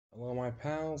my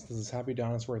pals. This is Happy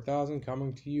Dinosaur 1000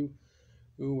 coming to you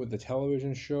with the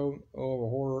television show, a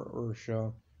horror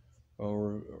show,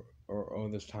 or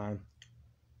this time.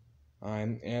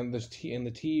 And the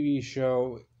TV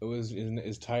show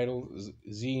is titled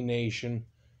Z Nation.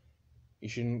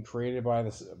 Nation created by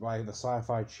the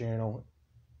Sci-Fi Channel,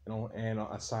 and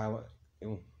Asylum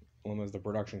as the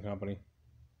production company.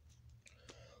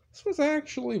 This was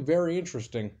actually very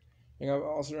interesting.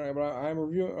 I'm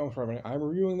reviewing. I'm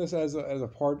reviewing this as a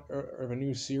part of a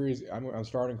new series I'm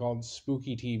starting called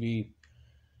Spooky TV,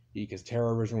 because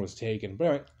TerrorVision was taken.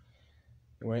 But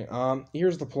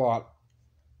here's the plot.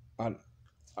 A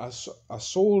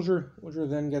soldier, which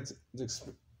then gets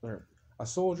a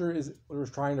soldier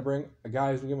was trying to bring a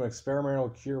guy who's been given an experimental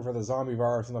cure for the zombie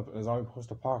virus in the zombie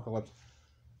post-apocalypse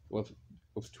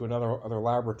to another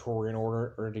laboratory in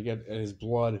order to get his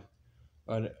blood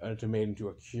to made into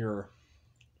a cure.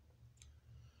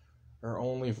 Or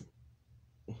only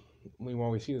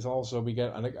when we see this, also we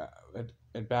get a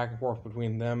back and forth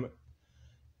between them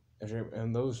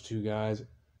and those two guys.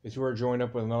 These who are joined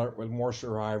up with more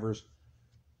survivors.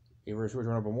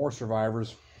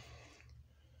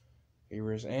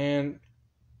 And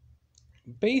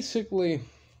basically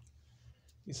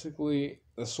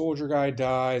the soldier guy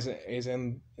dies. He's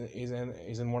in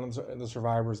one of the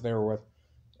survivors they were with.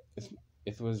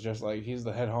 It was just like he's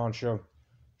the head honcho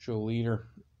leader.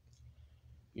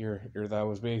 That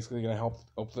was basically gonna help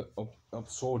the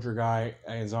soldier guy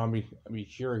and zombie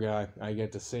cure guy. I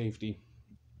get to safety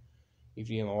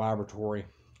in the laboratory.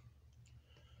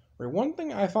 One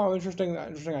thing I thought interesting. I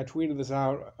tweeted this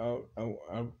out.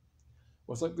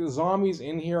 Was like the zombies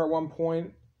in here at one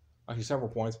point, actually several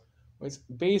points. It's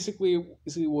basically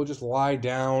we'll just lie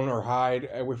down or hide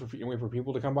and wait for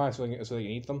people to come by so they can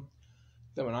eat them.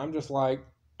 And I'm just like,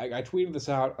 I tweeted this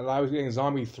out, and I was getting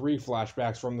Zombie 3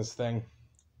 flashbacks from this thing.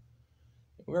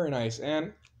 Very nice.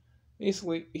 And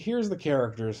basically, here's the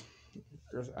characters.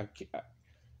 I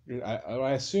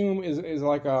assume is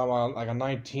like a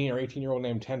 19 or 18-year-old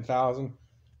named 10,000,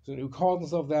 who calls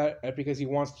himself that because he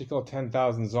wants to kill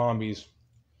 10,000 zombies.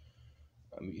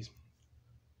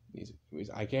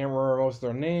 I can't remember most of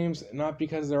their names, not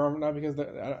because they're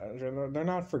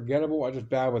not forgettable. I'm just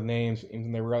bad with names,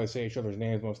 even they rarely say each other's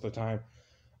names most of the time.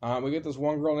 We get this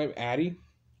one girl named Addie.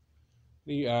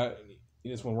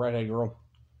 This one redhead girl.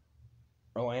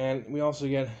 Oh, and we also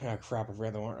get I forgot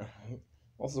the one.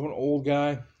 Also, one old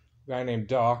guy named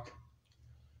Doc.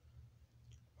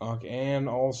 And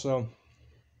also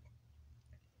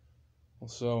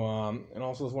this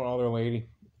one other lady.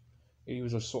 He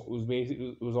was a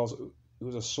soldier.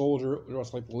 It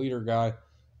was like the leader guy.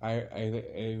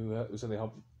 Who said they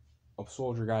help a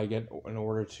soldier guy get in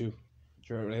order to.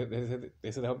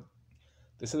 They said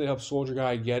they help soldier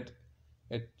guy get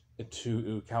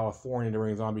to California to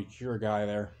bring zombie cure guy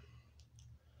there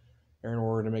in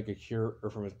order to make a cure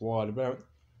from his blood. But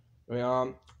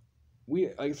we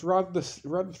throughout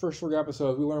the first 3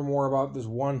 episodes, we learn more about this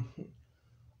one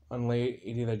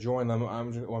lady that joined them.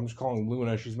 I'm just calling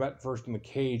Luna. She's met first in the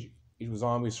cage. She was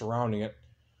zombies surrounding it.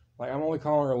 I'm only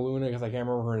calling her Luna because I can't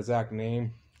remember her exact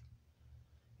name.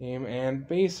 And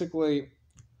basically,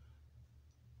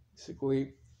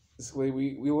 we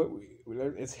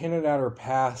it's hinted at her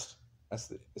past.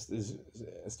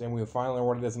 Then we finally learn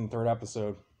what it is in the 3rd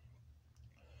episode.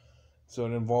 So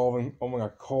it involving a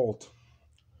cult.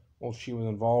 Well, she was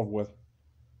involved with.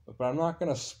 But I'm not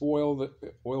going to spoil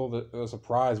the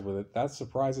surprise with it. That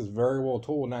surprise is very well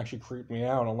told and actually creeped me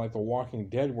out, unlike The Walking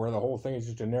Dead, where the whole thing is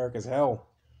just generic as hell.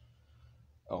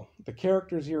 Oh, the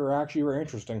characters here are actually very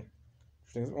interesting.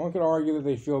 One could argue that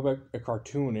they feel a bit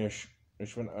cartoonish,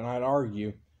 and I'd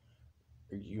argue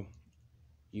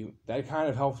that kind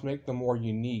of helps make them more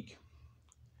unique.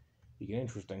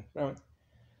 Interesting.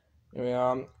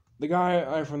 Anyway, the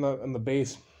guy in the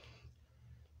base,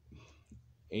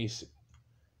 Ace.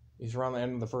 He's around the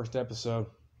end of the 1st episode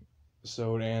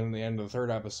and the end of the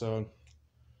 3rd episode.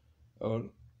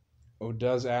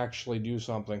 Does actually do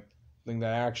something that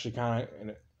actually kind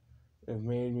of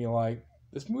made me like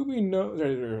this movie.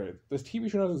 This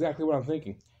TV show knows exactly what I'm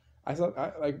thinking. I thought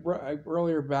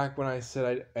earlier back when I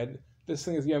said this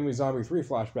thing is giving me Zombie 3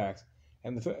 flashbacks,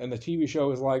 and the TV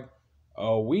show is like,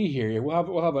 oh, we hear you. We'll have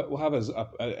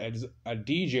a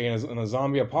DJ in a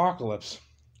zombie apocalypse.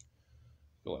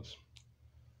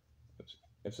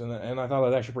 And I thought that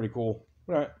was actually pretty cool.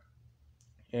 Right.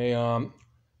 The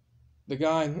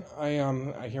guy I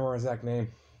can't remember his exact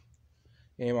name.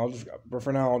 But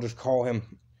for now I'll just call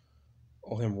him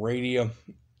Radio,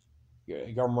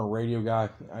 government radio guy.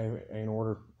 In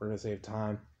order to save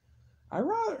time. I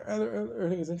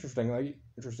think it's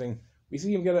interesting. we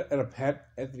see him get a pet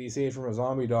at the saved from a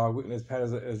zombie dog, and his pet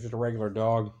is just a regular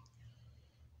dog.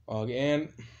 And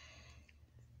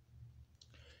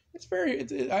it's very.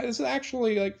 It's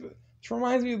actually like. This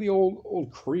reminds me of the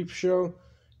old Creep Show.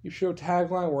 You show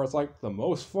tagline where it's like the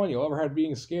most fun you'll ever have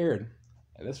being scared,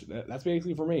 and that's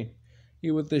basically for me.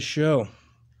 You with this show.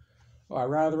 Oh, I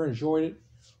rather enjoyed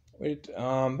it.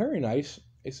 Very nice.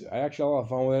 I actually had a lot of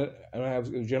fun with it. And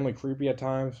it was generally creepy at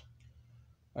times.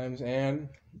 And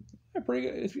yeah, pretty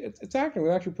good. It's acting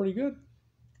was actually pretty good.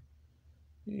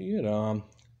 You know,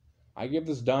 I give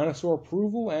this dinosaur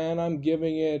approval, and I'm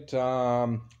giving it.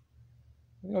 I'll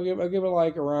give it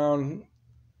like around,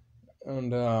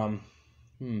 and I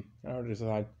don't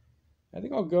decide. I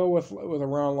think I'll go with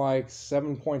around like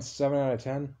 7.7 out of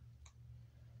 10.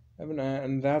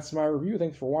 And that's my review.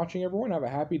 Thanks for watching, everyone. Have a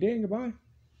happy day and goodbye.